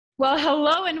Well,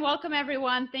 hello and welcome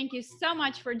everyone. Thank you so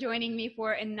much for joining me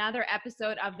for another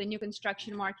episode of the New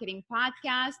Construction Marketing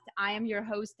Podcast. I am your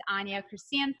host, Anya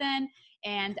Chrysanthon,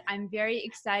 and I'm very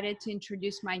excited to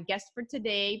introduce my guest for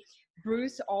today,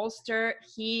 Bruce Olster.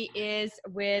 He is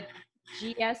with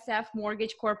GSF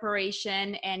Mortgage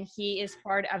Corporation, and he is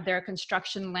part of their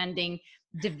construction lending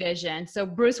division. So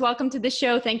Bruce, welcome to the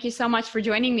show. Thank you so much for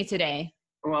joining me today.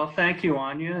 Well, thank you,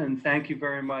 Anya, and thank you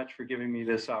very much for giving me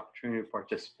this opportunity to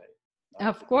participate.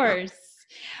 Of course.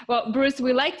 Well, Bruce,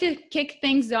 we like to kick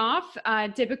things off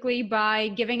typically by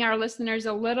giving our listeners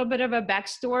a little bit of a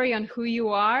backstory on who you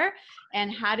are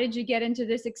and how did you get into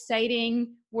this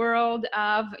exciting world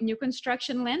of new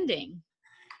construction lending?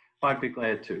 I'd be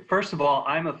glad to. First of all,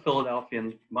 I'm a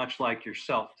Philadelphian, much like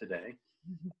yourself today.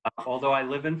 Although I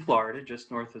live in Florida,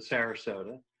 just north of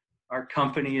Sarasota. Our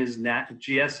company is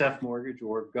GSF Mortgage,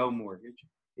 or Go Mortgage,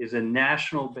 is a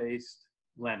national-based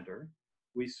lender.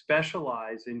 We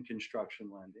specialize in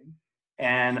construction lending.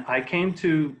 And I came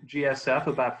to GSF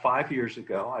about 5 years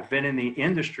ago. I've been in the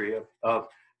industry of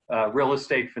real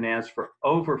estate finance for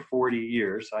over 40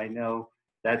 years. I know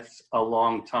that's a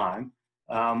long time.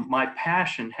 My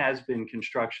passion has been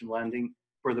construction lending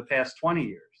for the past 20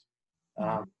 years.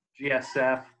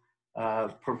 GSF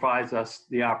provides us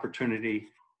the opportunity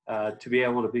to be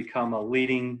able to become a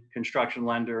leading construction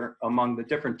lender among the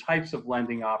different types of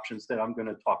lending options that I'm going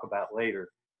to talk about later.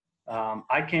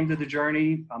 I came to the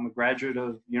journey. I'm a graduate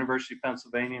of University of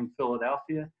Pennsylvania in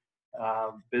Philadelphia,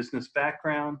 business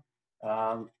background,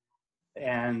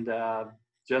 and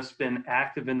just been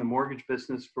active in the mortgage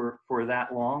business for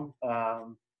that long.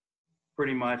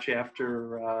 Pretty much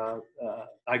after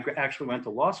I actually went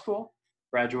to law school,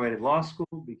 graduated law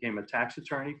school, became a tax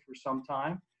attorney for some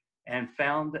time, and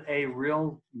found a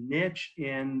real niche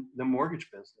in the mortgage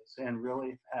business and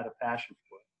really had a passion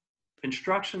for it.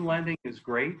 Construction lending is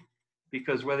great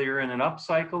because whether you're in an up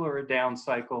cycle or a down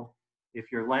cycle,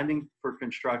 if you're lending for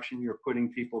construction, you're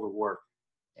putting people to work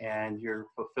and you're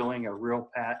fulfilling a real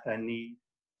need,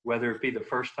 whether it be the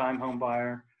first-time home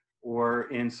buyer or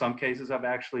in some cases, I've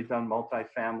actually done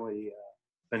multifamily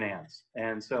finance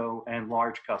and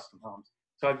large custom homes.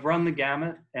 So I've run the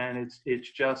gamut, and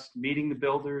it's just meeting the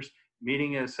builders,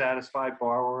 meeting a satisfied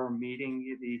borrower,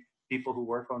 meeting the people who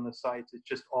work on the sites. It's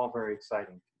just all very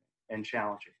exciting and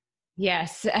challenging.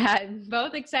 Yes,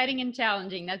 both exciting and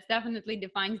challenging. That definitely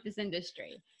defines this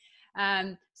industry.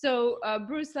 So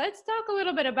Bruce, let's talk a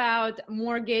little bit about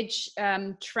mortgage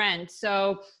trends.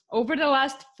 So over the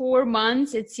last 4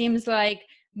 months, it seems like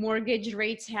mortgage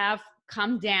rates have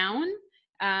come down.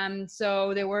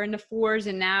 So they were in the 4s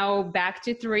and now back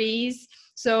to 3s.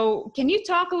 So can you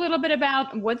talk a little bit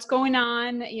about what's going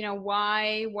on? You know,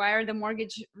 why are the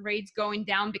mortgage rates going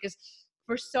down? Because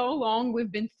for so long,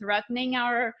 we've been threatening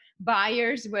our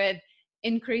buyers with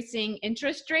increasing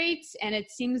interest rates. And it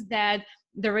seems that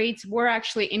the rates were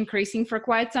actually increasing for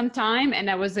quite some time. And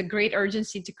that was a great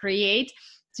urgency to create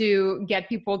to get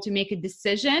people to make a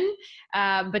decision.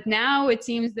 But now it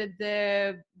seems that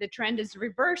the trend is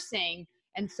reversing.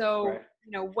 And so, right.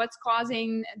 You know, what's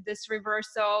causing this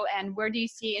reversal and where do you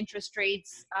see interest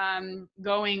rates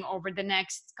going over the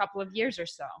next couple of years or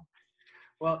so?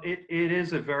 Well, it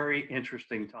is a very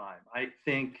interesting time. I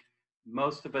think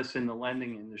most of us in the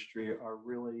lending industry are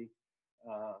really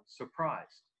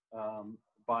surprised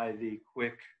by the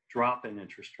quick drop in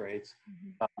interest rates.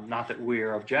 Not that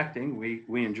we're objecting.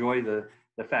 We enjoy the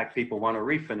fact people want to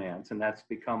refinance, and that's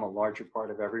become a larger part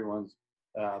of everyone's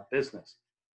business.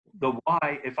 The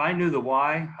why, if I knew the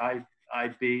why,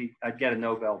 I'd get a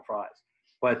Nobel Prize.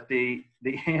 But the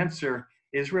answer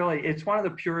is really, it's one of the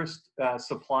purest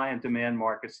supply and demand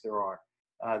markets there are.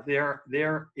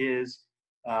 There is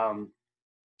a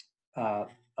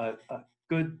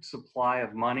good supply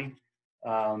of money,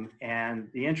 and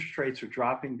the interest rates are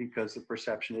dropping because the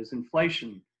perception is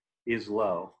inflation is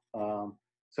low.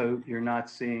 So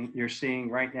you're seeing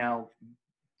right now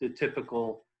the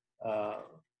typical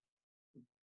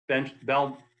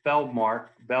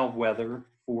bellwether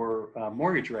for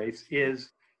mortgage rates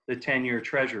is the 10-year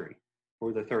Treasury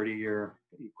for the 30-year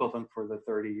equivalent for the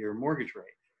 30-year mortgage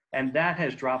rate. And that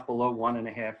has dropped below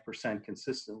 1.5%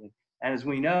 consistently. And as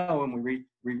we know, and we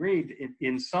read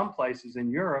in some places in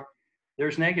Europe,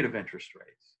 there's negative interest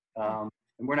rates. And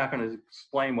we're not going to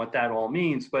explain what that all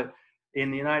means, but in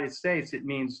the United States, it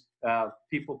means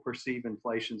people perceive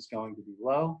inflation is going to be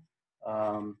low.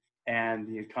 And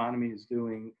the economy is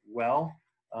doing well.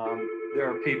 There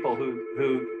are people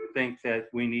who think that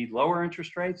we need lower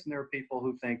interest rates, and there are people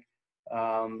who think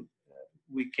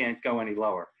we can't go any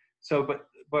lower. So,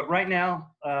 but right now,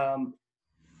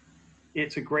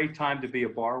 it's a great time to be a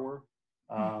borrower.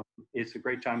 it's a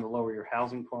great time to lower your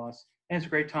housing costs, and it's a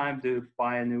great time to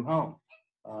buy a new home.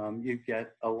 You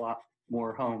get a lot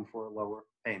more home for a lower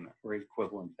payment or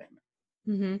equivalent payment.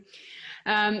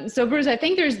 So Bruce, I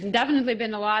think there's definitely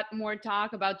been a lot more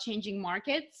talk about changing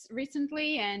markets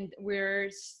recently, and we're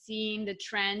seeing the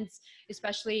trends,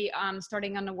 especially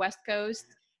starting on the West Coast,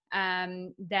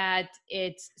 that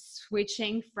it's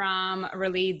switching from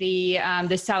really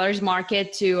the seller's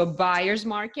market to a buyer's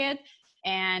market,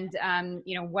 and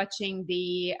watching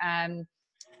the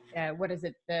what is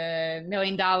it, the $1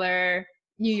 Million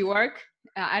New York.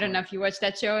 I don't know if you watched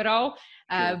that show at all.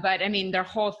 Sure. But I mean, their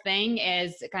whole thing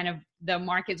is kind of the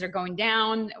markets are going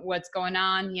down, what's going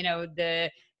on, the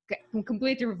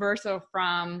complete reversal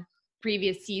from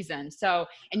previous season. So,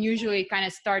 and usually it kind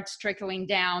of starts trickling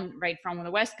down right from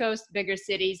the West Coast, bigger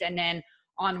cities, and then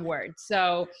onward.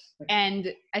 So,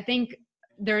 and I think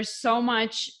there's so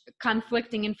much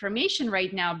conflicting information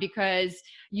right now, because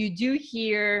you do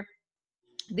hear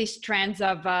these trends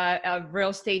of real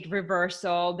estate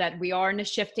reversal, that we are in a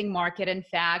shifting market, in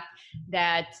fact,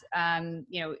 that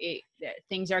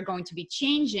things are going to be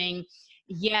changing,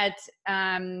 yet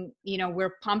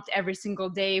we're pumped every single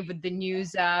day with the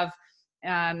news of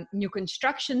new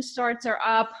construction starts are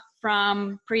up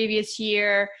from previous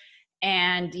year,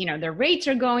 and the rates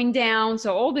are going down.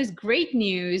 So all this great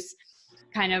news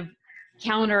kind of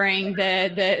countering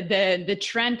the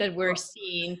trend that we're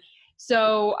seeing.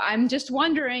 So I'm just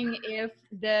wondering if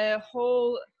the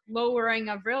whole lowering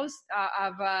of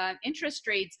interest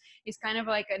rates is kind of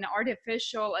like an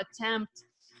artificial attempt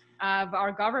of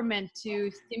our government to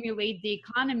stimulate the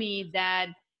economy that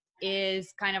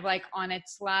is kind of like on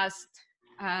its last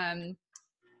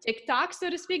TikTok,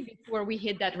 so to speak, before we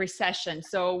hit that recession.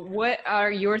 So what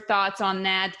are your thoughts on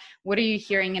that? What are you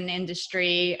hearing in the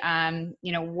industry?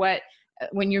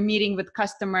 When you're meeting with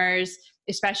customers,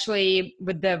 especially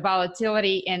with the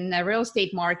volatility in the real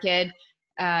estate market,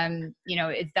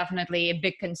 it's definitely a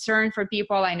big concern for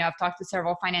people. I know I've talked to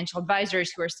several financial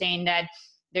advisors who are saying that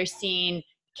they're seeing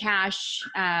cash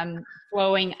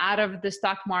flowing out of the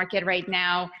stock market right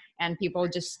now, and people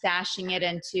just stashing it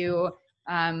into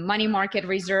money market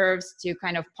reserves to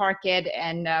kind of park it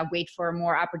and wait for a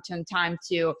more opportune time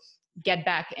to get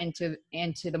back into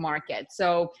the market.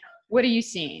 So what are you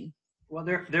seeing? Well,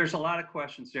 there's a lot of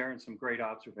questions there and some great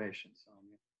observations.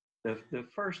 The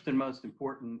first and most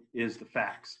important is the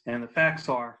facts. And the facts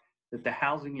are that the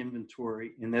housing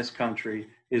inventory in this country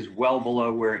is well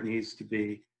below where it needs to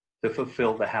be to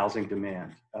fulfill the housing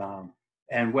demand.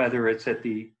 And whether it's at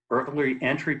the early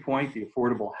entry point, the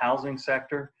affordable housing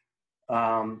sector,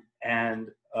 or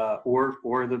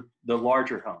the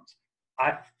larger homes.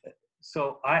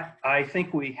 I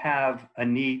think we have a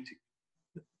need.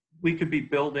 We could be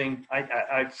building,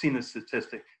 I've seen the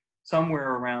statistic,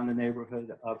 somewhere around the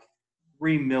neighborhood of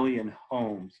 3 million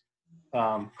homes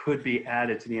could be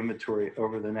added to the inventory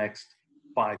over the next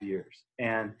 5 years.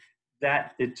 And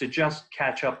to just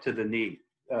catch up to the need,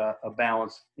 a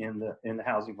balance in the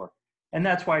housing market. And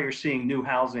that's why you're seeing new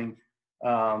housing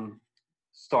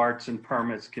starts and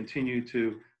permits continue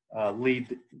to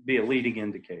be a leading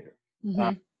indicator.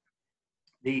 Mm-hmm.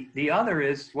 The other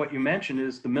is what you mentioned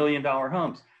is the $1 million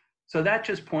homes. So that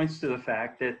just points to the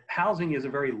fact that housing is a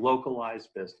very localized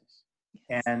business.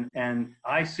 And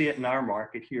I see it in our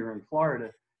market here in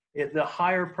Florida. The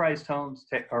higher priced homes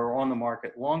are on the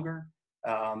market longer.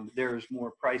 There's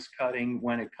more price cutting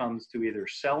when it comes to either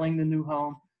selling the new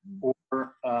home or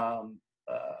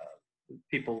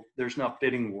there's not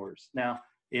bidding wars now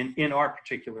in our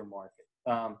particular market.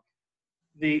 But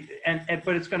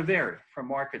it's going to vary from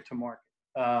market to market.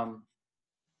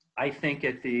 I think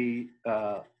at the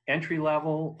entry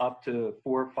level up to $400,000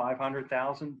 or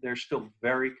 $500,000, there's still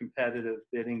very competitive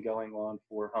bidding going on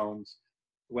for homes,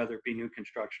 whether it be new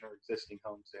construction or existing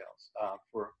home sales,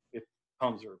 if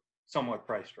homes are somewhat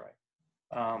priced right.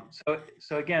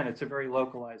 So again, it's a very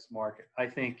localized market. I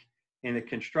think in the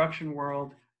construction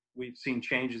world, we've seen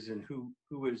changes in who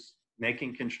is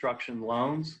making construction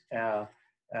loans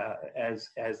as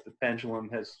the pendulum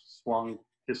has swung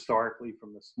historically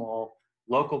from the small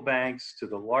local banks to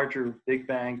the larger big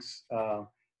banks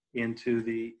into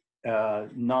the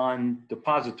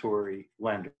non-depository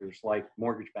lenders like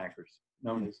mortgage bankers,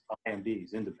 known as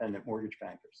IMBs, independent mortgage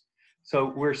bankers.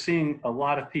 So we're seeing a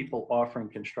lot of people offering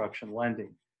construction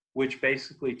lending, which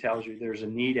basically tells you there's a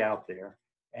need out there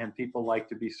and people like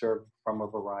to be served from a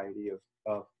variety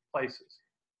of places.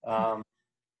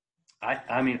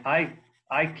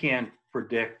 I can't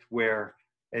predict where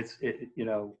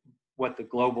what the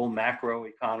global macro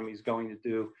economy is going to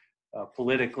do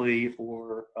politically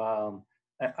or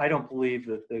I don't believe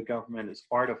that the government is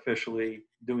artificially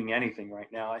doing anything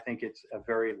right now. I think it's a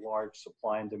very large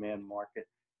supply and demand market.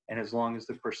 And as long as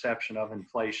the perception of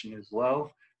inflation is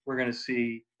low, we're going to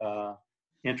see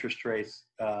interest rates,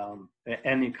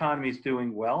 and the economy is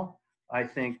doing well. I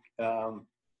think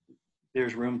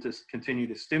there's room to continue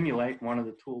to stimulate. One of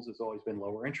the tools has always been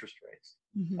lower interest rates.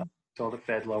 Mm-hmm. So the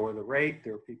Fed lower the rate.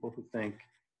 There are people who think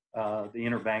the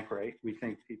interbank rate. We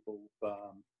think people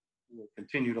will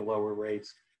continue to lower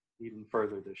rates even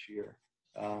further this year.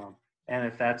 And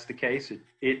if that's the case,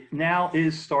 it now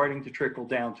is starting to trickle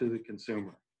down to the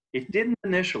consumer. It didn't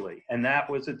initially, and that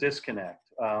was a disconnect.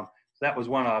 So that was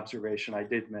one observation I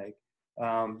did make,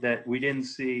 that we didn't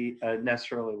see a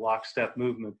necessarily lockstep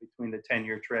movement between the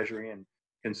 10-year Treasury and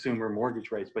consumer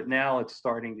mortgage rates. But now it's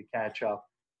starting to catch up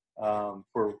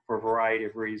for a variety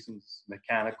of reasons,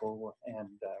 mechanical and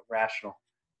rational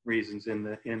reasons in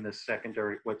the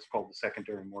secondary, what's called the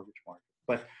secondary mortgage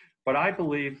market. But I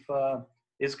believe the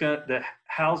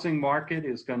housing market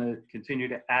is going to continue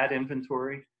to add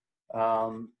inventory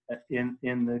in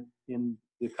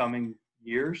the coming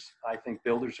years. I think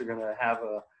builders are going to have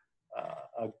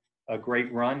a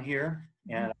great run here,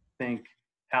 and I think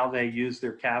how they use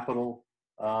their capital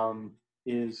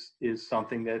is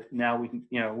something that now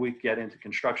we get into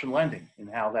construction lending and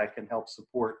how that can help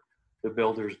support the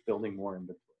builders building more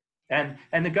inventory.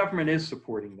 And the government is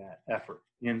supporting that effort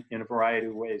in a variety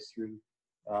of ways through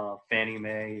Fannie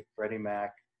Mae, Freddie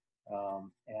Mac,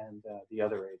 and the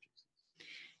other agencies.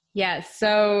 Yeah,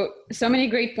 so many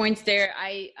great points there.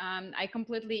 I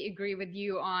completely agree with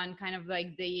you on kind of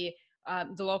like the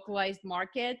localized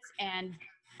markets. And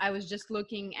I was just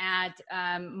looking at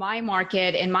my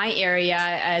market in my area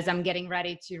as I'm getting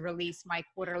ready to release my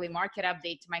quarterly market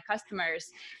update to my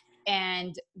customers.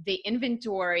 And the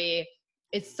inventory,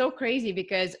 it's so crazy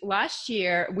because last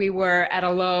year we were at a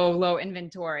low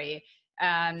inventory.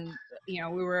 We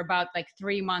were about like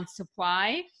 3 months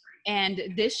supply. And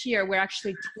this year we're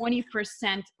actually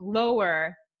 20%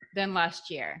 lower than last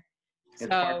year. It's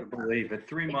hard to believe it.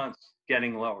 3 months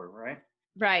getting lower, right?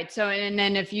 Right. So, and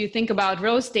then if you think about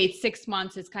real estate, 6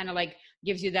 months is kind of like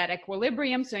gives you that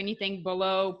equilibrium. So anything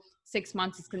below 6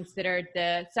 months is considered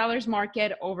the seller's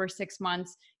market. Over 6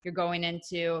 months, you're going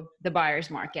into the buyer's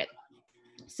market.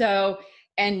 So,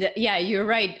 and yeah, you're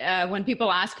right. When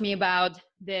people ask me about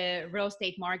the real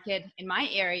estate market in my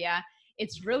area,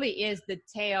 it's really is the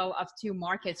tale of two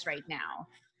markets right now.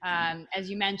 As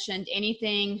you mentioned,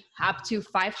 anything up to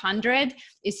 500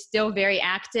 is still very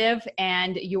active,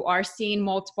 and you are seeing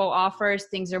multiple offers.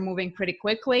 Things are moving pretty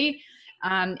quickly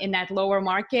in that lower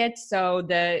market. So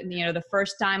the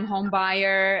first-time home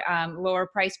buyer, lower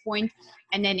price point,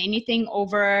 and then anything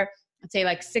over, let's say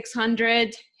like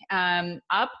 600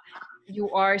 up, you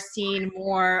are seeing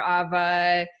more of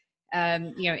a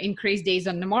increased days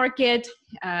on the market,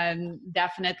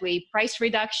 definitely price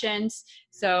reductions.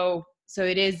 So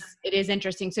it is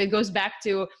interesting. So it goes back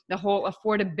to the whole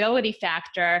affordability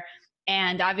factor.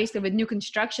 And obviously with new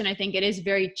construction, I think it is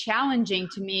very challenging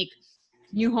to make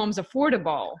new homes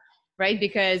affordable, right?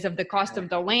 Because of the cost of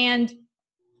the land.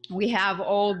 We have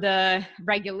all the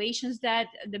regulations that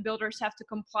the builders have to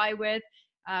comply with,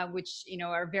 which,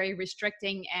 are very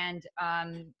restricting and,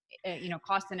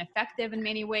 cost ineffective in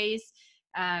many ways.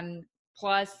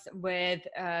 Plus with,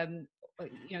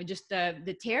 just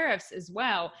the tariffs as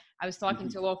well. I was talking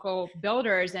to local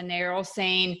builders and they're all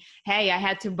saying, hey, I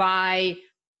had to buy,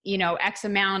 X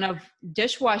amount of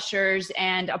dishwashers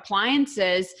and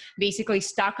appliances, basically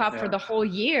stock up for the whole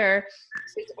year.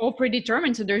 So it's all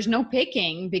predetermined. So there's no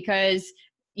picking because,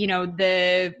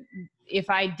 if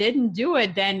I didn't do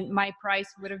it, then my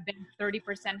price would have been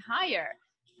 30% higher.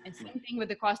 And same thing with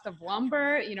the cost of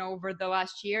lumber, over the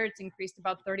last year, it's increased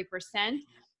about 30%.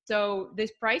 So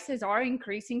these prices are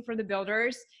increasing for the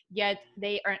builders, yet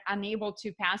they are unable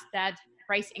to pass that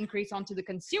price increase onto the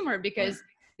consumer because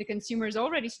the consumer is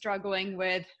already struggling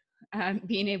with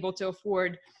being able to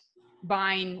afford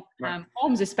buying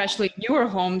homes, especially newer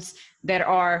homes that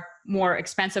are more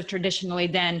expensive traditionally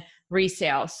than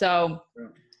resale. So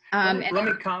let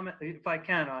me comment, if I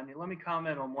can, Anya. Let me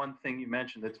comment on one thing you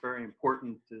mentioned that's very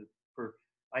important for,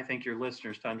 I think, your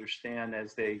listeners to understand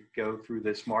as they go through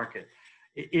this market.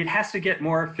 It has to get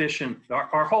more efficient.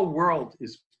 Our whole world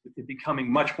is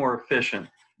becoming much more efficient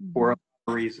for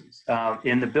reasons.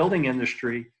 In the building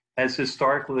industry, has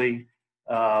historically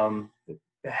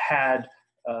had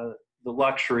the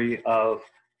luxury of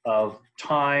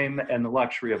time and the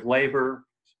luxury of labor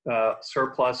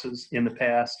surpluses in the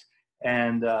past,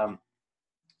 and been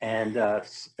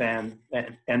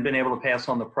able to pass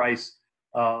on the price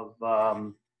of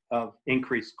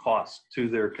increased costs to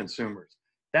their consumers.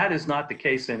 That is not the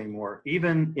case anymore.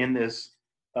 Even in this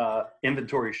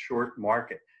inventory short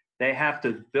market, they have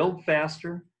to build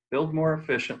faster, build more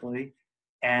efficiently,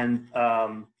 and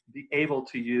be able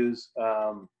to use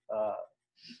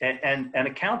and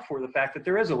account for the fact that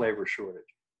there is a labor shortage,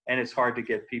 and it's hard to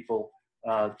get people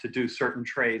to do certain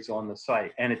trades on the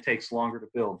site, and it takes longer to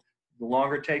build. The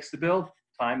longer it takes to build,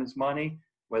 time is money,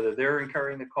 whether they're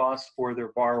incurring the cost or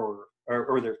their borrower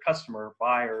or their customer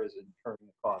buyer is incurring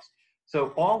the cost.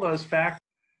 So all those factors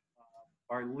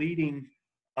are leading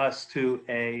us to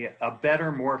a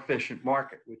better, more efficient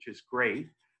market, which is great.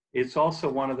 It's also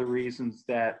one of the reasons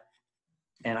that,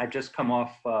 and I just come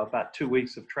off about 2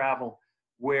 weeks of travel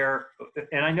where,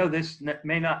 and I know this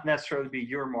may not necessarily be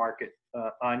your market,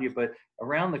 Anya, but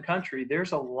around the country,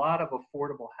 there's a lot of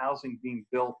affordable housing being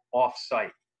built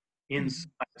off-site inside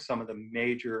some of the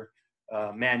major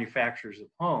manufacturers of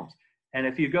homes. And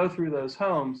if you go through those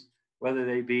homes, whether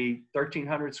they be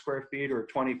 1,300 square feet or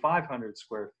 2,500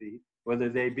 square feet, whether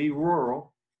they be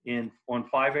rural on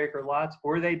 5-acre lots,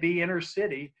 or they be inner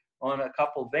city on a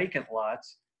couple vacant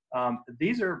lots,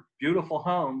 these are beautiful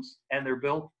homes, and they're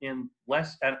built in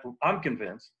less, and I'm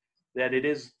convinced that it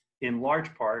is in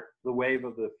large part the wave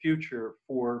of the future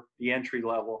for the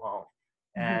entry-level home.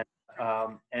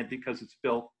 And because it's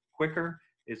built quicker,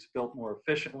 it's built more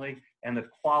efficiently, and the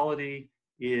quality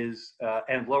is,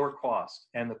 and lower cost,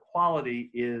 and the quality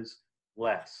is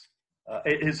less.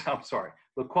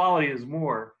 The quality is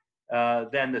more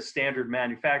than the standard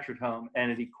manufactured home,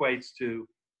 and it equates to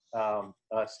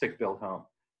a stick-built home.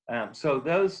 So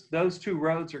those two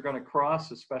roads are going to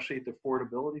cross, especially at the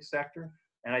affordability sector,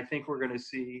 and I think we're going to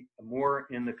see more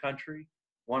in the country.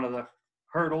 One of the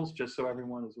hurdles, just so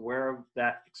everyone is aware of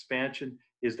that expansion,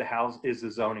 is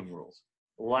the zoning rules,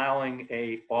 allowing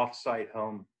a off-site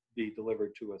home be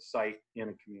delivered to a site in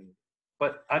a community.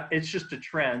 But it's just a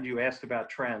trend. You asked about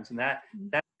trends, and that's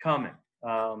coming.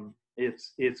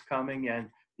 It's coming, and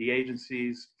the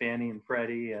agencies, Fannie and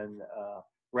Freddie, and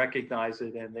recognize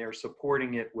it, and they're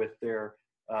supporting it with their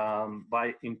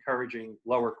by encouraging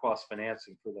lower cost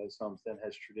financing for those homes than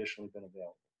has traditionally been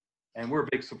available. And we're a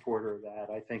big supporter of that.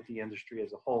 I think the industry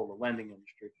as a whole, the lending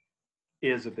industry,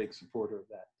 is a big supporter of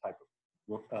that type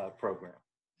of program.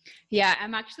 Yeah,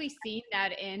 I'm actually seeing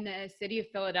that in the city of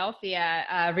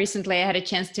Philadelphia. Recently, I had a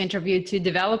chance to interview 2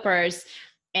 developers,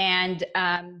 and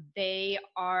they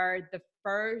are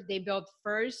they built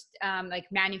first like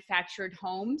manufactured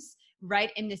homes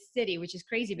right in the city, which is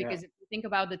crazy because if you think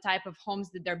about the type of homes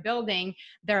that they're building,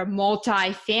 they're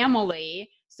multi-family,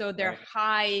 so they're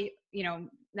high,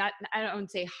 I don't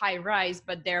say high rise,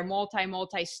 but they're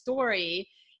multi-story.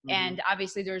 And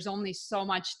obviously there's only so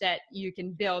much that you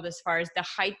can build as far as the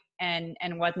height and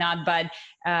whatnot. But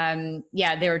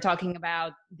yeah, they were talking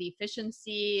about the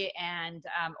efficiency and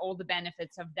all the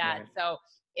benefits of that. Right. So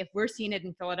if we're seeing it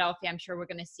in Philadelphia, I'm sure we're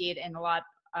going to see it in a lot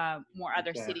more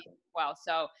other cities as well.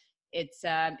 So it's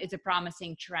a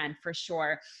promising trend for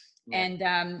sure. Yeah.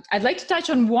 And I'd like to touch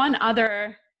on one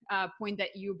other point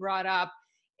that you brought up,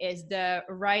 is the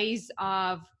rise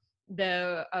of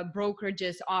the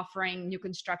brokerages offering new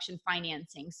construction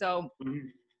financing. So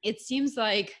it seems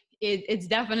like it's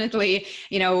definitely,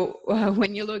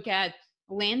 when you look at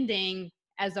lending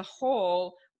as a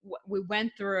whole, what we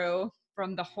went through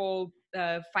from the whole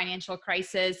financial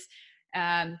crisis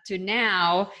to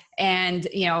now, and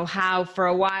how for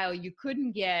a while you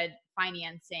couldn't get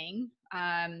financing,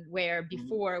 where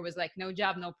before it was like no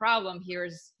job, no problem,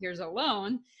 here's a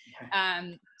loan,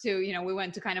 to we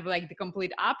went to kind of like the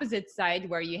complete opposite side,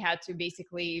 where you had to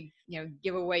basically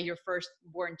give away your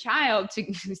firstborn child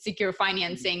to secure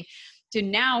financing, to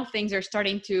now things are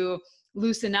starting to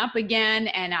loosen up again,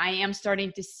 and I am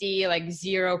starting to see like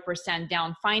 0%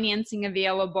 down financing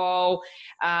available,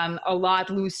 a lot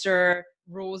looser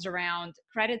rules around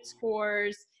credit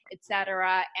scores,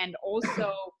 etc., and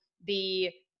also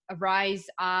the rise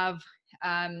of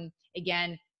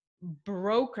again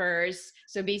brokers,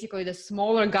 so basically the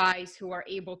smaller guys who are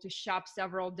able to shop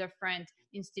several different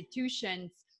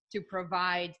institutions to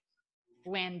provide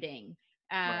lending.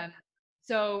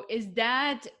 So is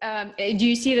that, do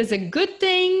you see it as a good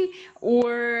thing,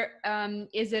 or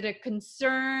is it a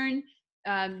concern?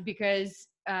 Because,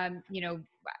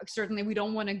 certainly we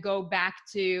don't want to go back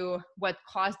to what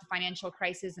caused the financial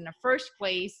crisis in the first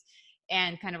place,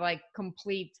 and kind of like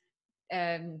complete,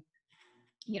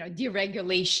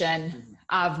 deregulation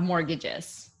of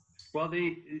mortgages. Well,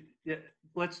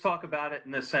 let's talk about it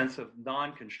in the sense of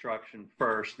non-construction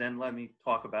first, then let me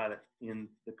talk about it in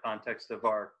the context of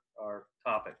our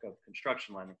topic of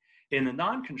construction lending. In the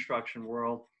non-construction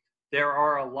world, there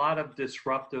are a lot of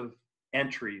disruptive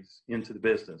entries into the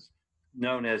business.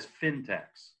 known as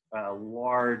fintechs,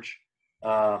 large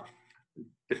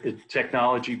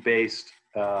technology-based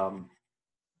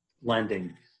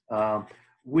lending.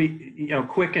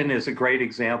 Quicken is a great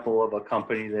example of a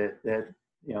company that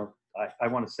I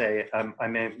want to say,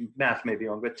 math may be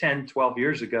wrong, but 10, 12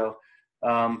 years ago,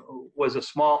 was a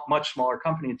much smaller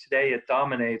company. And today it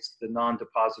dominates the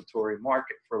non-depository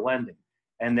market for lending.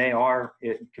 And they are,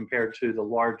 compared to the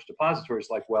large depositories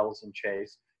like Wells and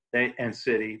Chase and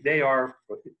Citi, they are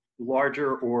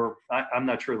larger, or I'm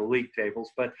not sure the league tables,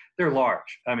 but they're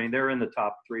large. I mean, they're in the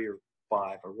top 3 or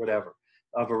 5 or whatever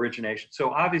of origination.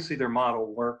 So obviously their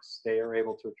model works. They are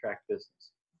able to attract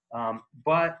business.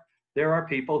 But there are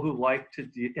people who like to,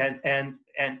 and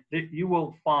you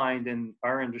will find in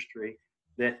our industry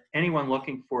that anyone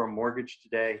looking for a mortgage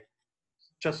today,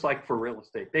 just like for real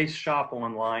estate, they shop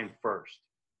online first.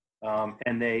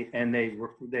 And they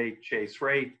chase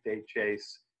rate, they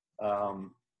chase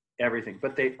everything,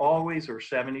 but they always, or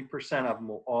 70% of them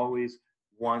will always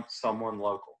want someone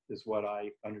local, is what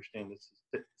I understand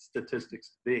the statistics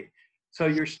to be. So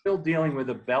you're still dealing with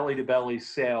a belly-to-belly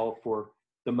sale for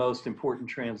the most important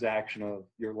transaction of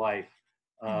your life,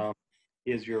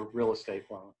 is your real estate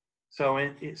loan. So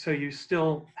so you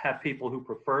still have people who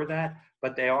prefer that,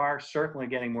 but they are certainly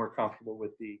getting more comfortable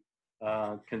with the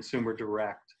consumer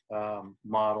direct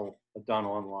model done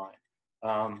online.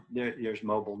 There's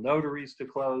mobile notaries to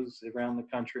close around the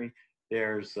country.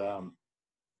 There's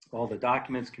all the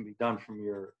documents can be done from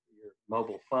your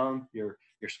mobile phone, your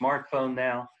smartphone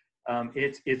now.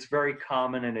 It's very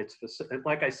common, and it's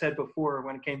like I said before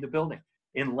when it came to building.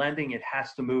 In lending, it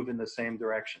has to move in the same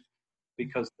direction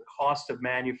because the cost of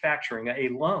manufacturing a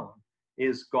loan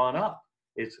is gone up.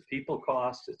 It's a people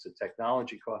cost, it's a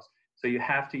technology cost. So you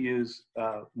have to use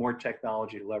more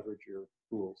technology to leverage your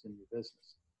tools in your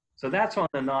business. So that's on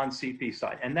the non-CP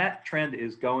side. And that trend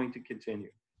is going to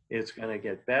continue. It's going to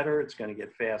get better. It's going to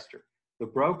get faster. The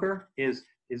broker is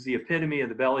the epitome of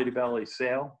the belly-to-belly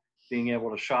sale, being able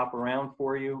to shop around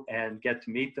for you and get to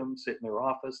meet them, sit in their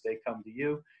office. They come to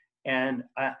you. And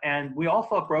we all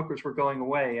thought brokers were going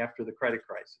away after the credit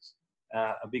crisis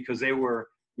because they were,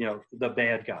 the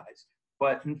bad guys.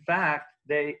 But in fact,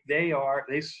 a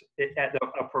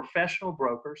professional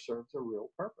broker serves a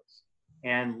real purpose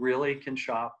and really can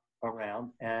shop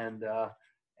around, and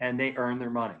they earn their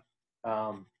money.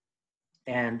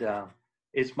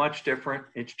 It's much different.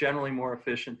 It's generally more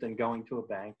efficient than going to a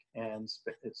bank and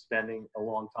spending a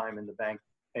long time in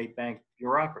a bank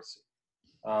bureaucracy.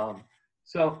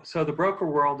 So the broker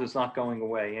world is not going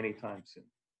away anytime soon.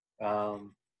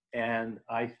 And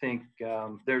I think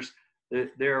there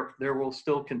will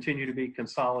still continue to be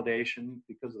consolidation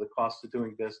because of the cost of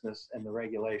doing business and the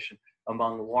regulation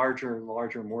among larger and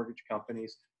larger mortgage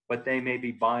companies, but they may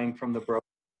be buying from the broker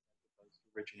as opposed to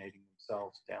originating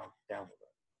themselves down the road.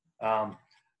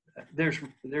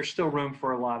 There's still room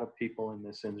for a lot of people in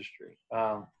this industry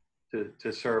to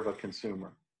serve a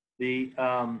consumer.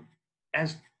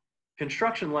 As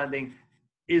construction lending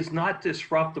is not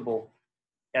disruptable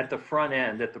at the front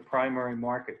end, at the primary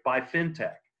market by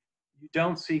fintech. You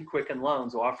don't see Quicken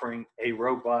Loans offering a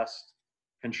robust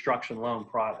construction loan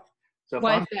product. So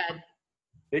why is that?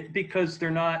 Because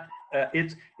they're not.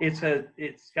 It's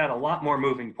got a lot more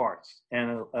moving parts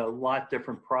and a lot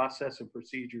different process and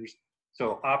procedures.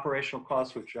 So operational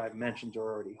costs, which I've mentioned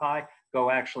are already high,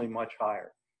 go actually much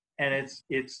higher, and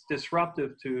it's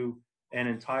disruptive to an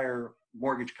entire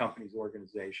mortgage company's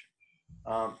organization.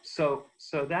 But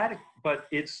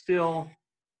it's still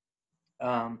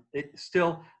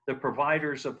the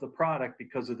providers of the product,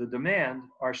 because of the demand,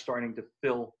 are starting to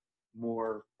fill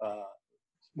more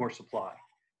supply.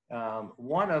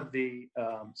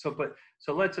 So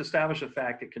let's establish the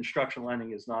fact that construction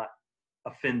lending is not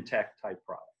a fintech type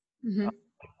product. Mm-hmm.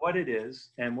 What it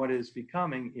is and what it is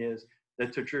becoming is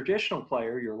that the traditional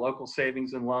player, your local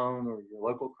savings and loan or your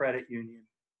local credit union,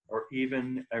 or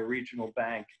even a regional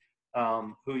bank,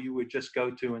 who you would just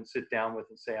go to and sit down with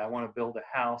and say, I want to build a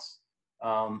house.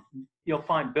 You'll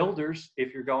find builders,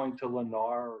 if you're going to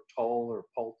Lennar or Toll or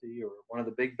Pulte or one of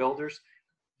the big builders,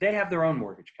 they have their own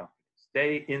mortgage companies.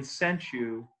 They incent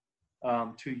you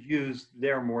to use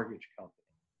their mortgage company.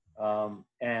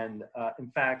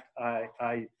 In fact,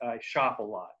 I shop a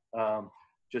lot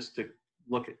just to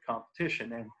look at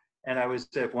competition. And I was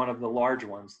at one of the large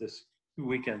ones this 2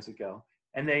 weekends ago,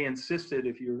 and they insisted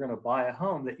if you were going to buy a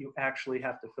home that you actually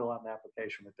have to fill out an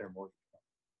application with their mortgage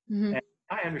company. Mm-hmm. And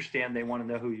I understand they want to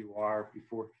know who you are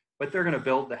before, but they're going to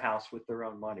build the house with their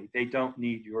own money. They don't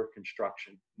need your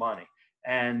construction money.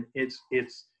 And it's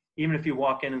even if you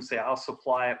walk in and say, I'll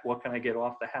supply it, what can I get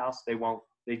off the house? They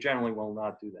generally will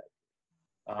not do that.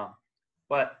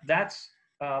 But that's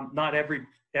not every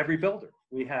builder.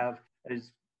 We have,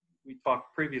 as we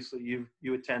talked previously,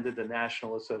 you attended the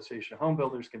National Association of Home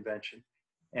Builders Convention,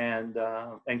 and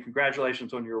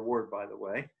congratulations on your award, by the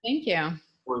way. Thank you.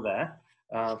 For that,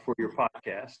 for your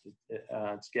podcast.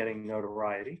 It's getting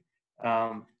notoriety.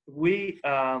 We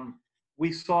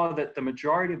saw that the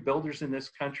majority of builders in this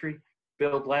country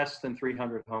build less than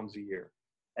 300 homes a year.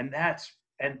 And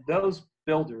those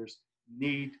builders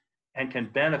need and can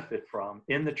benefit from,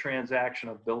 in the transaction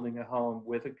of building a home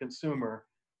with a consumer,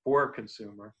 for a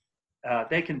consumer,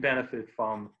 they can benefit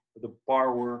from the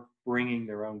borrower bringing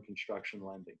their own construction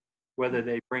lending, whether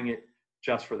they bring it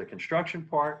just for the construction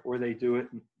part, or they do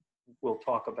it, and we'll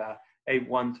talk about a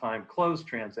one-time close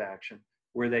transaction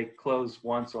where they close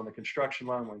once on the construction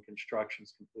loan. When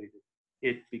construction's completed,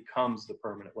 it becomes the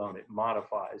permanent loan. It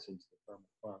modifies into the permanent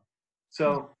loan.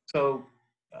 So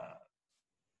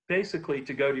basically,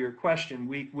 to go to your question,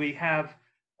 we have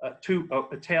a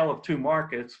tale of two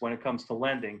markets when it comes to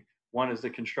lending. One is the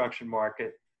construction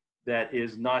market that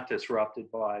is not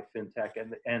disrupted by fintech,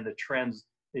 and the trends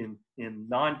in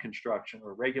non-construction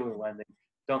or regular lending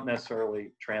don't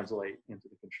necessarily translate into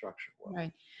the construction world.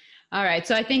 Right. All right.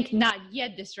 So I think not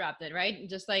yet disrupted, right?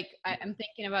 Just like I'm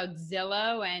thinking about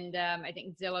Zillow, and I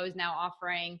think Zillow is now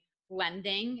offering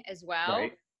lending as well.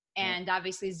 Right. And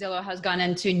obviously Zillow has gone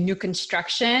into new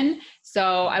construction.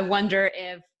 So I wonder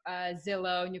if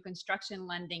Zillow new construction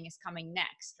lending is coming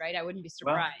next, right? I wouldn't be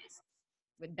surprised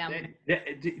with them.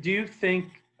 Do you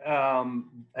think,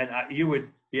 you would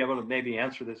be able to maybe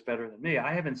answer this better than me,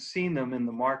 I haven't seen them in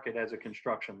the market as a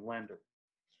construction lender.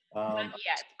 Not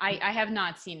yet. I have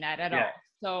not seen that at all.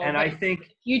 So, and I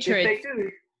think future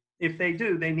if they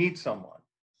do, they need someone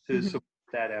to support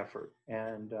that effort.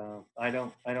 And I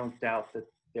don't doubt that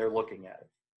they're looking at it.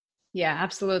 Yeah,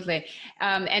 absolutely.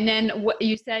 And then what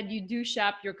you said, you do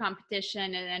shop your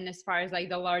competition, and as far as like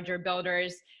the larger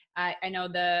builders, I know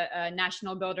the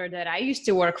national builder that I used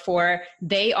to work for,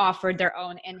 they offered their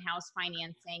own in-house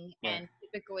financing. Right. And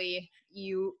typically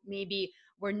you maybe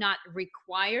were not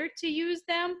required to use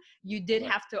them. You did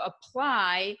have to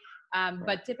apply,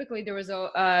 but typically there was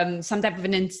some type of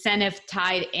an incentive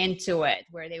tied into it,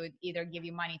 where they would either give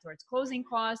you money towards closing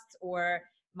costs or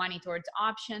money towards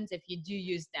options if you do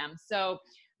use them. So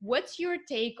what's your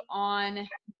take on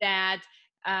that?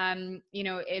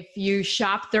 If you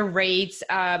shop the rates,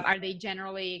 are they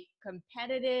generally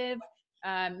competitive?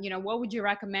 What would you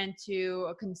recommend to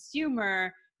a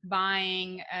consumer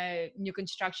buying new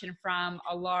construction from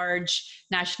a large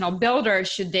national builder?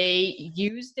 Should they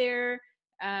use their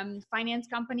finance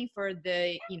company for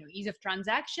the ease of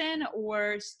transaction,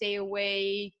 or stay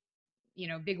away?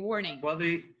 Big warning. Well,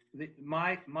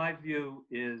 my view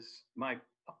is, my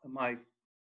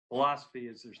philosophy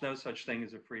is, there's no such thing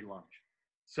as a free lunch.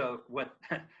 So what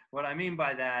I mean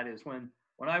by that is, when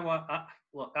I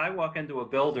walk into a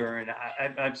builder, and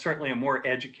I'm certainly a more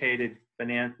educated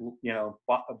finance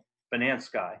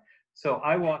guy. So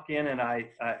I walk in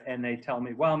and they tell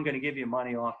me, well, I'm going to give you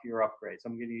money off your upgrades.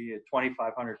 I'm going to give you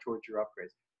 $2,500 towards your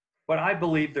upgrades. But I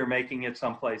believe they're making it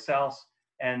someplace else.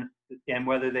 And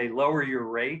whether they lower your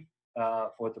rate,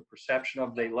 or the perception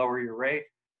of they lower your rate,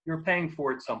 you're paying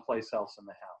for it someplace else in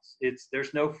the house.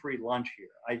 There's no free lunch here.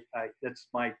 That's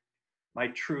my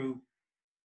true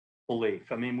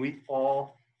belief. I mean, we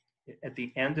all, at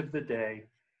the end of the day,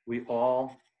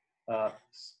 all the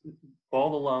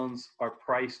loans are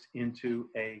priced into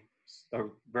a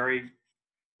very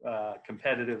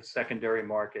competitive secondary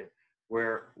market,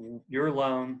 where your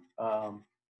loan,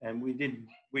 and we didn't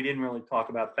really talk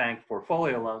about bank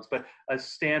portfolio loans, but a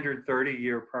standard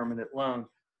 30-year permanent loan,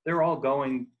 they're all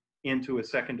going into a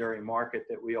secondary market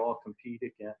that we all compete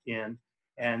in.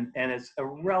 And it's a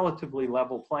relatively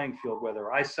level playing field,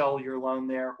 whether I sell your loan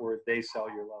there or they sell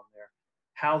your loan there.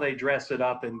 How they dress it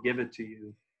up and give it to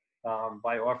you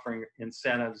by offering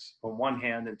incentives on one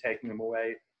hand and taking them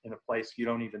away in a place you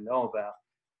don't even know about.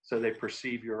 So they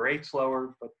perceive your rates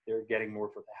lower, but they're getting more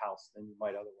for the house than you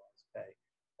might otherwise pay.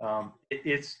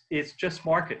 It's just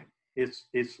marketing.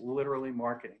 It's literally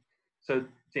marketing. So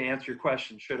to answer your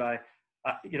question, should I,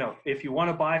 if you want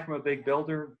to buy from a big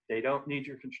builder, they don't need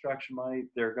your construction money.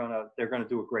 They're gonna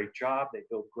do a great job. They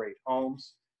build great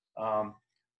homes. For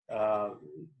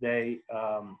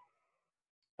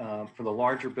the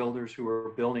larger builders who are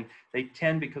building, they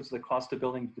tend, because of the cost of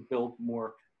building, to build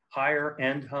more higher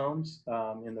end homes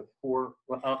in the what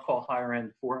I'll call higher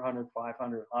end, 400,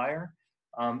 500 higher.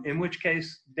 In which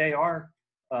case they are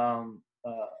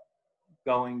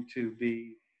going to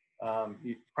be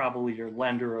probably your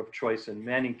lender of choice in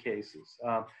many cases.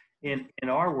 In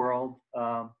our world,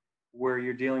 where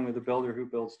you're dealing with a builder who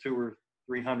builds 200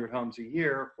 300 homes a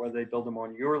year, whether they build them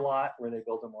on your lot or they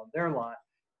build them on their lot,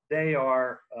 they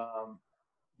are,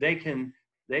 they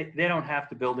don't have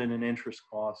to build in an interest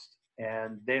cost,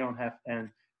 and they don't have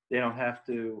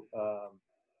to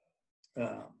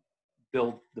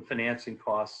build the financing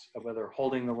costs of whether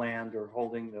holding the land or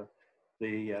holding the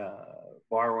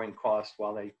borrowing cost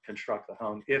while they construct the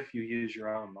home if you use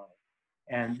your own money.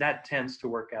 And that tends to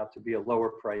work out to be a lower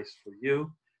price for you.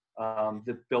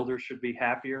 The builder should be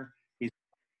happier. He's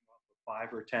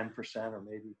 5 or 10% or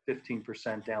maybe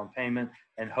 15% down payment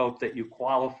and hope that you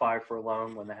qualify for a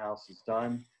loan when the house is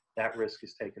done. That risk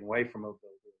is taken away from a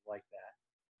builder like that.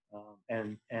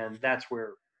 And that's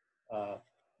where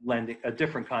lending, a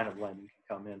different kind of lending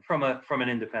can come in from an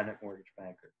independent mortgage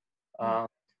banker.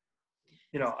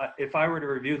 You know, if I were to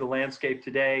review the landscape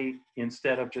today,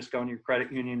 instead of just going to your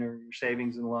credit union or your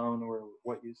savings and loan or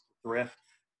what used to thrift,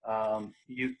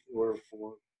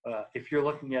 if you're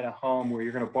looking at a home where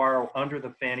you're going to borrow under the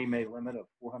Fannie Mae limit of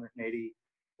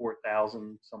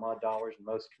 $484,000 some odd dollars in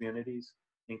most communities,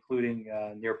 including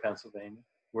near Pennsylvania,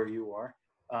 where you are,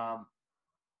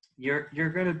 you're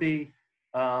going to be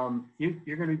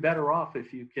you're going to be better off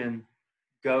if you can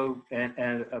go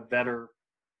and a better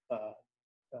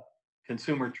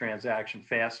consumer transaction,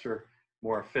 faster,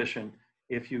 more efficient,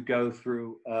 if you go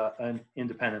through an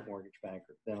independent mortgage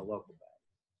banker than a local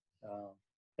bank.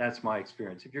 That's my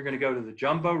experience. If you're going to go to the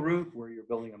jumbo route where you're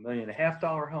building $1.5 million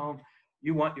home,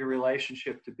 you want your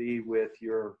relationship to be with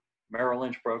your Merrill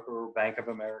Lynch broker or Bank of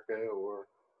America or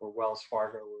Wells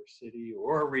Fargo or Citi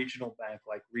or a regional bank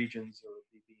like Regions or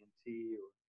BB&T or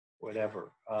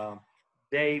whatever.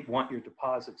 They want your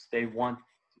deposits. They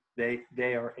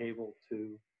are able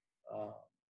to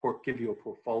give you a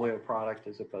portfolio product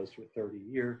as opposed to a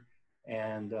 30-year,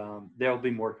 and they'll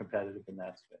be more competitive in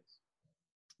that space.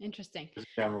 Interesting. As a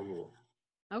general rule.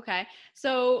 Okay,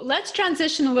 so let's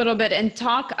transition a little bit and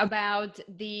talk about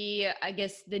the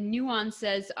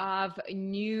nuances of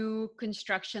new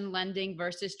construction lending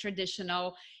versus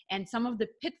traditional, and some of the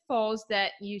pitfalls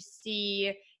that you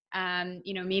see.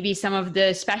 Maybe some of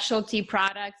the specialty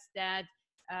products that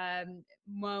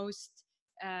most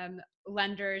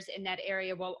lenders in that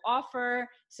area will offer,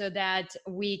 so that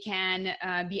we can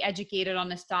be educated on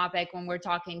this topic when we're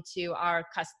talking to our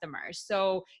customers.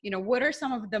 So, what are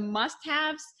some of the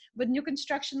must-haves with new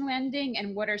construction lending,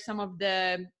 and what are some of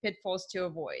the pitfalls to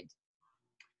avoid?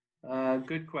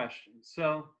 Good question.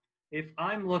 So if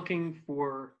I'm looking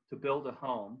to build a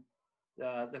home,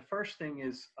 the first thing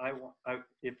is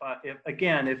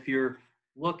if you're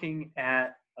looking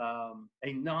at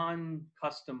a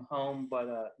non-custom home, but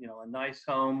a nice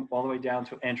home all the way down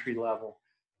to entry level,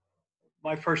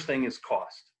 my first thing is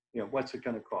cost. What's it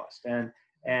going to cost? And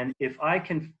if I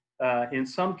can, in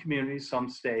some communities, some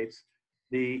states,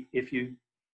 if you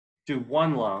do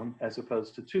one loan as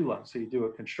opposed to two loans, so you do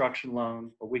a construction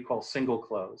loan, what we call single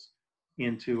close,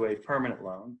 into a permanent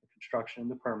loan, construction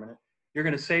into permanent, you're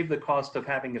going to save the cost of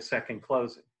having a second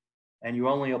closing, and you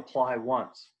only apply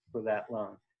once for that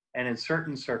loan. And in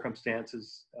certain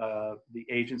circumstances, the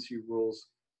agency rules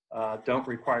don't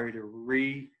require you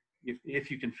to if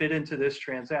you can fit into this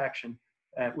transaction,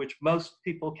 which most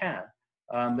people can,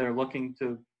 they're looking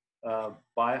to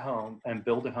buy a home and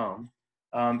build a home.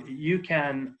 You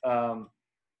can,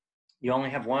 you only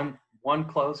have one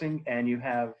closing, and you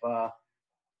have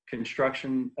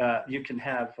construction, you can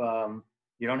have,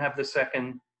 you don't have the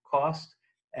second cost,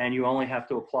 and you only have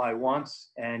to apply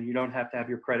once, and you don't have to have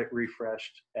your credit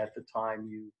refreshed at the time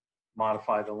you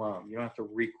modify the loan. You don't have to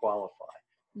re-qualify.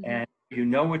 Mm-hmm. And you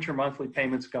know what your monthly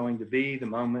payment's going to be the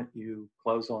moment you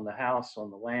close on the house,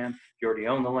 on the land. If you already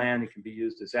own the land, it can be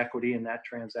used as equity in that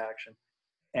transaction.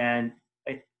 And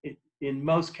in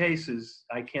most cases,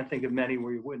 I can't think of many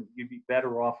where you wouldn't. You'd be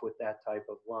better off with that type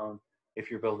of loan if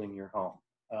you're building your home.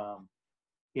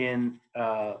 In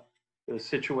the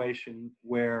situation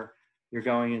where you're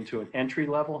going into an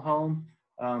entry-level home,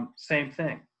 same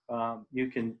thing. You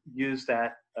can use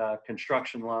that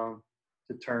construction loan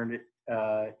to turn it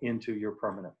into your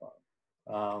permanent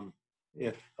loan.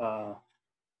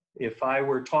 If I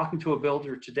were talking to a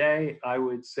builder today, I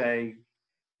would say,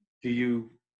 the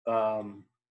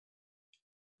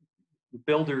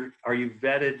builder, are you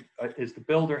vetted? The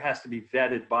builder has to be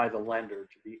vetted by the lender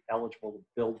to be eligible to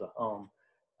build the home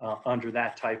under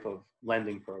that type of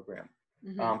lending program.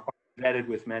 Mm-hmm. Vetted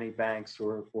with many banks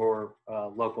or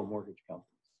local mortgage companies.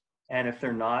 And if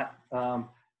they're not,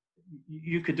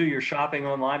 you could do your shopping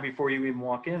online before you even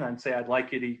walk in and say, I'd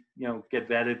like you to get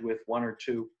vetted with one or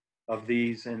two of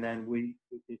these. And then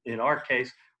in our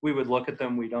case, we would look at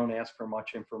them. We don't ask for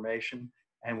much information.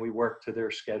 and we work to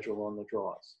their schedule on the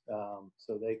draws,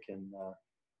 so they can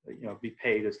be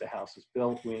paid as the house is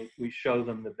built. We show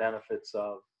them the benefits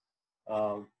of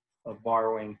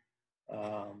borrowing,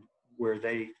 where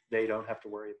they don't have to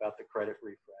worry about the credit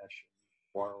refresh,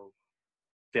 borrow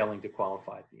failing to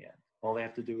qualify at the end. All they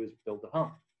have to do is build a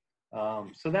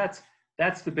home. So that's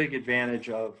the big advantage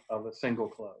of a single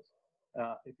close.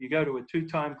 If you go to a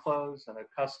two-time close and a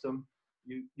custom,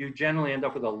 you generally end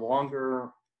up with a longer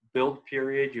build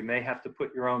period. You may have to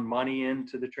put your own money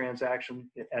into the transaction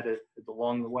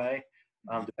along the way,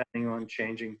 depending on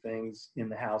changing things in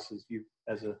the houses. You,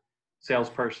 as a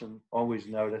salesperson, always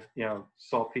noticed,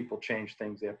 saw people change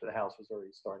things after the house was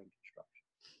already starting construction,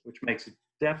 which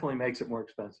definitely makes it more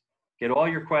expensive. Get all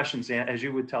your questions, as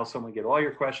you would tell someone, get all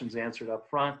your questions answered up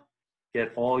front,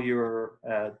 get all your,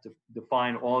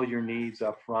 define all your needs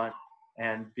up front,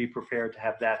 and be prepared to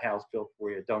have that house built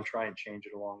for you. Don't try and change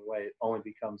it along the way. It only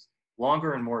becomes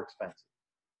longer and more expensive.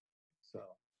 So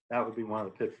that would be one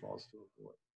of the pitfalls to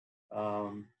avoid.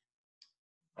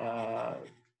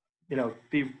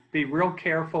 Be real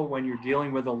careful when you're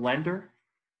dealing with a lender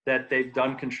that they've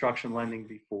done construction lending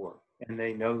before and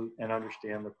they know and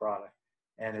understand the product.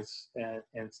 And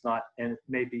it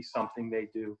may be something they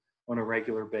do on a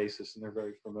regular basis and they're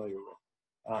very familiar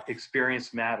with.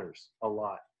 Experience matters a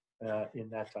lot in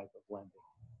that type of lending.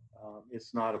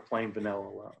 It's not a plain vanilla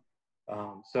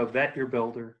loan. So vet your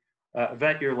builder,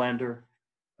 vet your lender,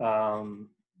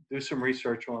 do some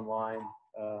research online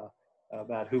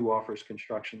about who offers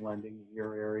construction lending in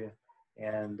your area,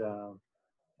 and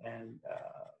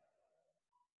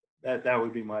that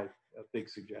would be my big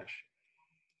suggestion.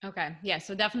 Okay. Yeah.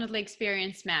 So definitely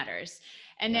experience matters.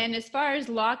 And then as far as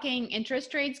locking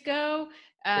interest rates go,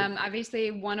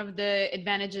 obviously one of the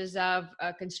advantages of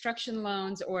construction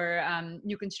loans or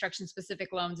new construction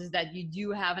specific loans is that you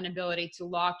do have an ability to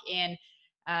lock in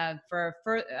for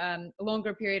a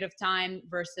longer period of time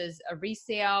versus a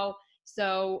resale.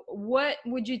 So what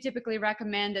would you typically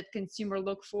recommend that consumer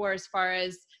look for as far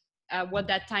as what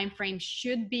that time frame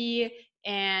should be,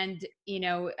 and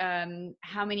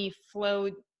how many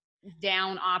float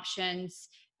down options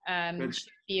should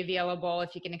be available,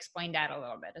 if you can explain that a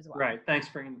little bit as well. Right. Thanks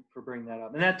for bringing that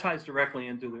up. And that ties directly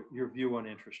into your view on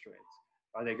interest rates.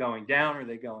 Are they going down or are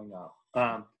they going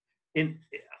up?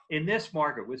 In this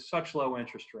market with such low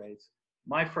interest rates,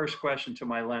 my first question to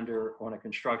my lender on a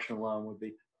construction loan would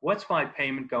be, what's my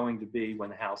payment going to be when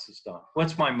the house is done?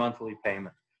 What's my monthly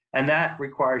payment? And that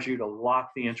requires you to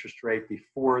lock the interest rate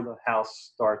before the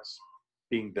house starts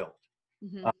being built.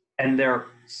 Mm-hmm. And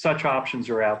such options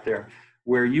are out there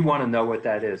where you want to know what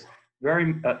that is.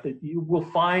 You will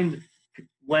find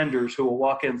lenders who will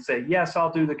walk in and say, yes,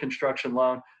 I'll do the construction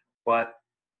loan, but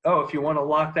if you want to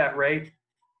lock that rate,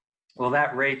 well,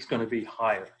 that rate's going to be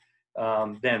higher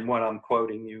than what I'm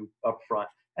quoting you up front.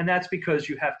 And that's because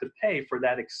you have to pay for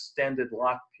that extended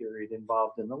lock period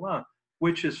involved in the loan,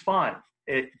 which is fine.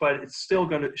 But it's still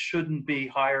shouldn't be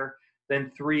higher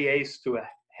than 3/8 to a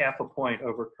half a point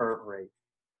over current rate.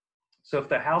 So if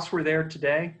the house were there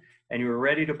today and you were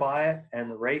ready to buy it and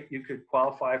the rate you could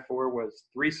qualify for was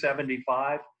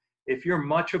 3.75, if you're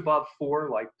much above 4,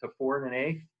 like to 4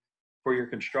 1/8 for your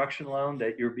construction loan,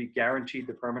 that you'll be guaranteed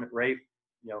the permanent rate,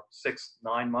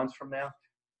 6-9 months from now,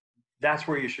 that's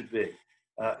where you should be.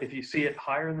 If you see it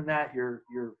higher than that, you're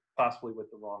possibly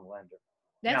with the wrong lender.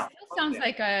 That still sounds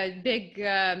like a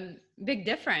big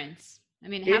difference. I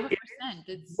mean, half a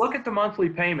percent. Look at the monthly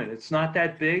payment. It's not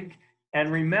that big.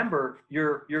 And remember,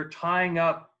 you're tying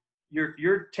up,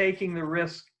 you're taking the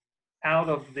risk out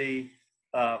of the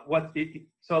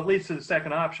so it leads to the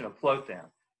second option of float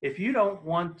down. If you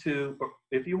want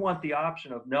the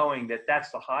option of knowing that that's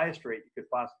the highest rate you could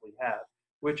possibly have,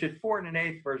 which at 4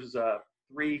 1/8 versus a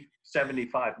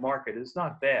 3.75 market is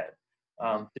not bad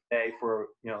today for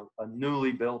a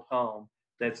newly built home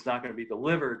that's not going to be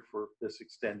delivered for this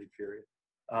extended period.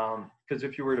 Because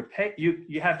if you were to pay,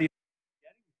 you have the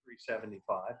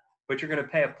 3.75, but you're going to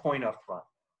pay a point up front,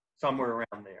 somewhere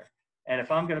around there. And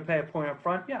if I'm going to pay a point up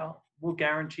front, we'll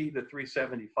guarantee the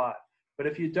 3.75. But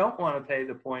if you don't want to pay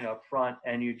the point up front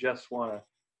and you just want to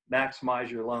maximize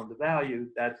your loan to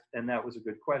value, that was a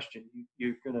good question,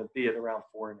 you're going to be at around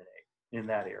 4 1/8 in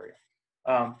that area.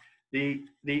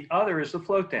 The other is the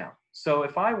float down. So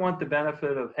if I want the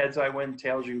benefit of heads I win,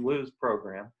 tails you lose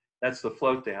program, that's the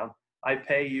float down. I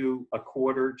pay you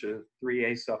 1/4 to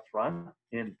 3/8 up front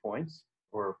in points,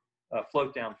 or a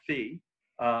float down fee.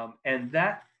 And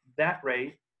that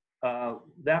rate,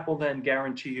 that will then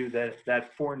guarantee you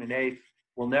that 4 1/8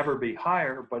 will never be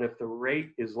higher, but if the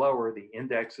rate is lower, the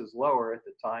index is lower at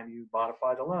the time you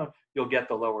modify the loan, you'll get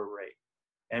the lower rate.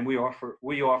 and we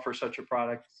offer such a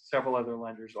product. Several other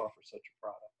lenders offer such a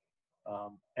product,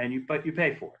 but you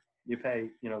pay for it. You pay,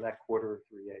 that quarter or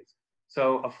 3/8.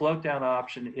 So a float down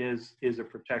option is a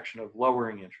protection of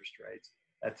lowering interest rates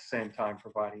at the same time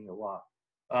providing a lock.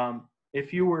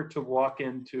 If you were to walk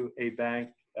into a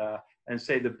bank and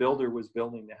say the builder was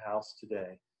building the house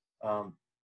today,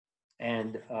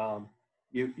 and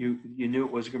you knew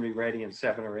it was going to be ready in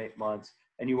 7 or 8 months,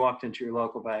 and you walked into your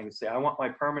local bank and say, I want my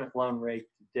permanent loan rate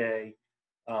today,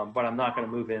 but I'm not going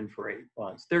to move in for 8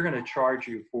 months. They're going to charge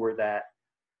you for that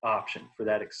option, for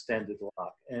that extended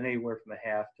lock, and anywhere from a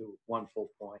half to 1 full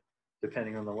point,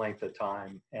 depending on the length of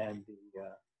time and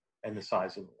the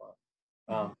size of the loan.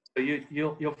 So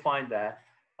you'll find that.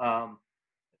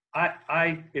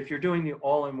 If you're doing the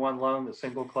all-in-one loan, the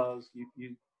single close,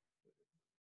 you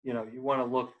want to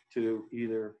look to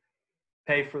either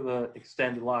pay for the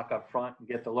extended lock up front and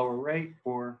get the lower rate,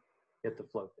 or get the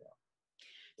float down.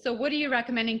 So what are you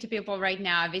recommending to people right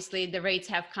now? Obviously, the rates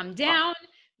have come down.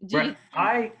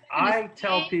 I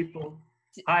tell people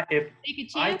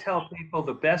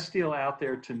the best deal out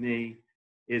there to me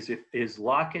is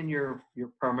lock in your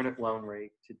permanent loan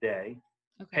rate today.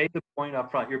 Okay. Pay the point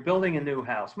up front. You're building a new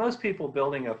house. Most people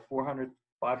building a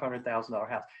 $500,000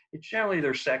 house, it's generally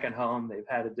their second home. They've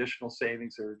had additional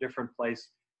savings or a different place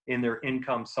in their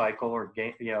income cycle, or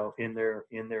in their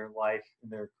life, in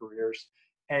their careers,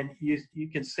 and you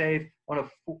can save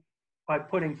by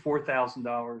putting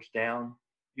 $4,000 down.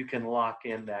 You can lock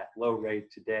in that low rate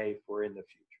today for in the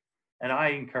future, and I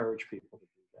encourage people to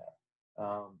do that.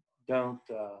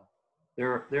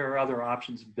 There are other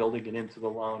options of building it into the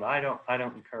loan. I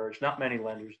don't encourage. Not many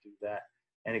lenders do that,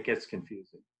 and it gets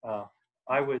confusing. I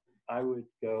would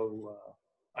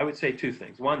say 2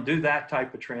 things. One, do that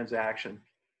type of transaction.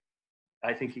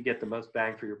 I think you get the most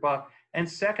bang for your buck. And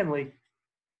secondly,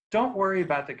 don't worry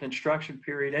about the construction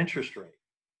period interest rate.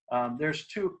 There's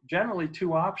generally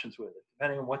two options with it,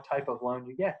 depending on what type of loan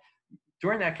you get.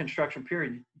 During that construction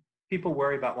period, people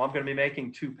worry about, well, I'm going to be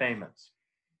making 2 payments.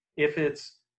 If they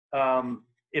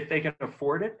can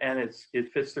afford it and it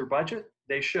fits their budget,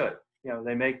 they should.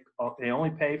 They only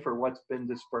pay for what's been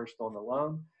dispersed on the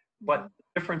loan. But the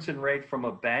difference in rate from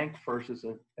a bank versus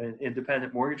an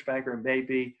independent mortgage banker may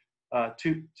be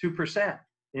 2%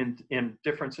 in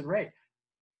difference in rate.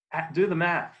 Do the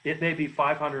math. It may be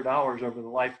 $500 over the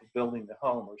life of building the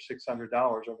home, or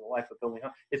 $600 over the life of building a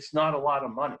home. It's not a lot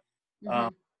of money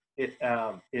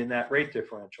in that rate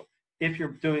differential. If you're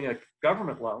doing a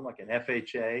government loan, like an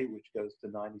FHA, which goes to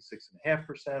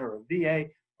 96.5%, or a VA,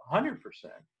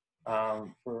 100%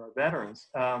 for our veterans,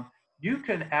 you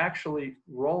can actually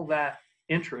roll that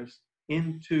interest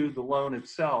into the loan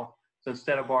itself. So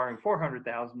instead of borrowing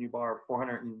 $400,000, you borrow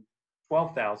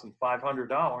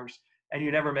 $412,500, and you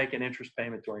never make an interest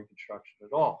payment during construction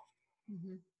at all.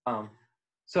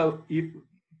 So you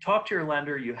talk to your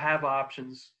lender. You have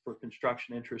options for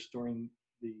construction interest during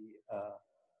the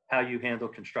how you handle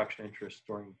construction interest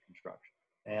during construction,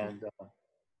 and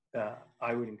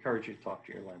I would encourage you to talk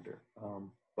to your lender.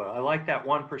 But I like that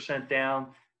 1%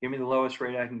 down. Give me the lowest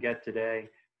rate I can get today,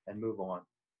 and move on.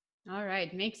 All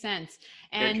right, makes sense.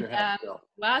 And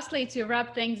lastly, to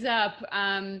wrap things up,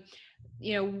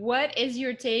 what is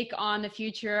your take on the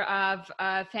future of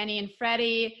Fannie and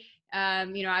Freddie?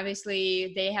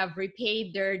 Obviously they have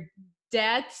repaid their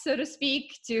debt, so to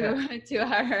speak, to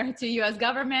U.S.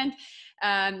 government.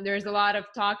 There's a lot of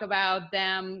talk about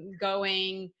them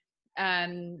going,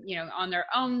 on their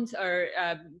own, or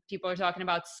people are talking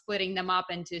about splitting them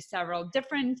up into several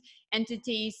different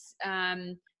entities.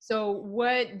 So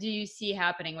what do you see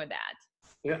happening with that?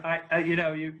 Yeah,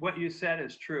 what you said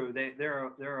is true.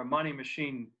 They're a money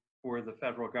machine for the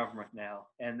federal government now,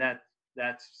 and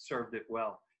that's served it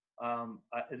well.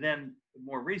 And then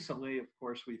more recently, of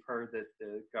course, we've heard that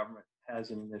the government has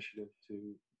an initiative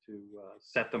to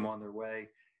set them on their way,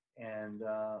 and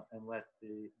let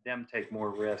them take more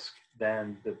risk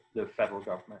than the federal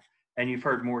government. And you've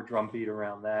heard more drumbeat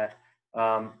around that.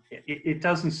 It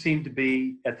doesn't seem to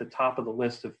be at the top of the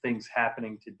list of things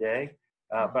happening today,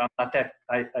 but I'm not that.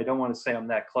 I don't want to say I'm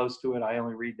that close to it. I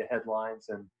only read the headlines,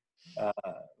 and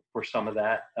for some of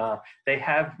that, they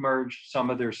have merged some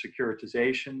of their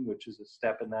securitization, which is a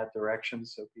step in that direction.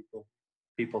 So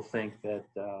people think that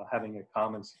having a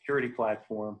common security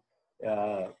platform,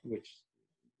 which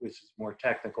is more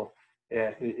technical,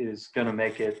 is going to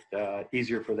make it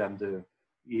easier for them to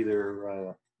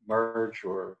either merge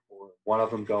or one of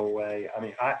them go away. I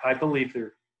mean, I believe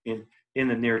they're in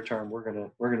the near term we're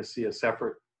gonna see a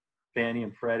separate Fannie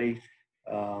and Freddie,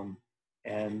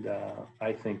 and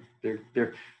I think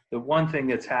they're the one thing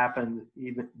that's happened,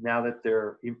 even now that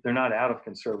they're not out of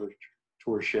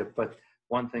conservatorship, but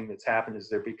one thing that's happened is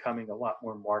they're becoming a lot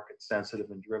more market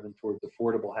sensitive and driven towards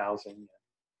affordable housing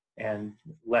and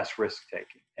less risk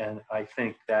taking. And I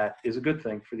think that is a good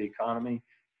thing for the economy.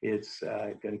 It's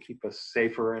going to keep us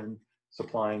safer in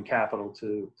supplying capital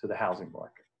to the housing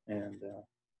market. And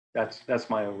that's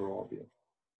my overall view.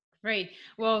 Great.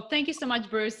 Well, thank you so much,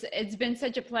 Bruce. It's been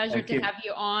such a pleasure to have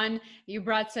you on. You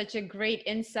brought such a great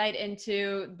insight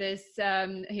into this,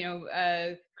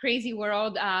 crazy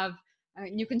world of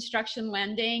new construction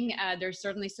lending. There's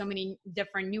certainly so many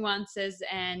different nuances,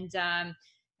 and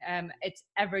it's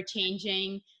ever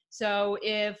changing. So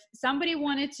if somebody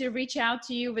wanted to reach out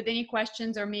to you with any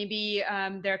questions, or maybe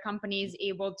their company is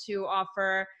able to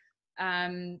offer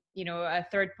a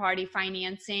third-party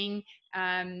financing,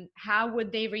 how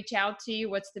would they reach out to you?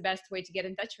 What's the best way to get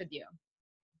in touch with you?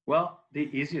 Well, the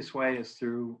easiest way is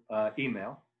through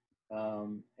email,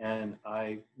 and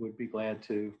I would be glad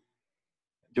to.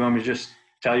 Do you want me to just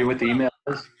tell you what the email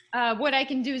is? What I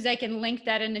can do is I can link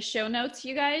that in the show notes,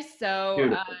 you guys.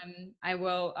 So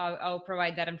I'll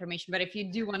provide that information. But if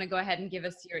you do want to go ahead and give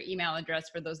us your email address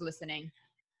for those listening.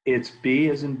 It's B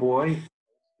as in boy,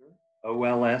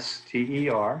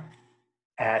 OLSTER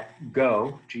at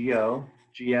GOGSF.com.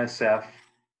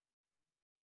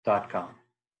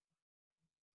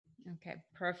 Okay,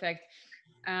 perfect.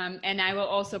 And I will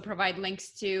also provide links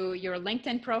to your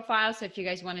LinkedIn profile. So if you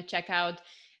guys want to check out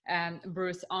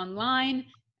Bruce online,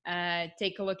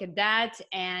 take a look at that.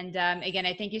 And again,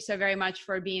 I thank you so very much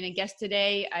for being a guest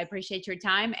today. I appreciate your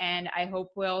time, and I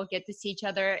hope we'll get to see each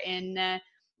other in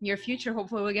near future.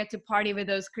 Hopefully we'll get to party with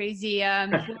those crazy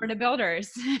Florida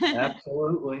builders.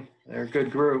 Absolutely. They're a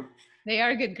good group. They are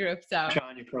a good group. So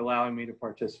Thank you for allowing me to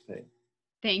participate.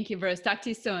 Thank you, Bruce. Talk to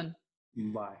you soon.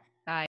 Bye.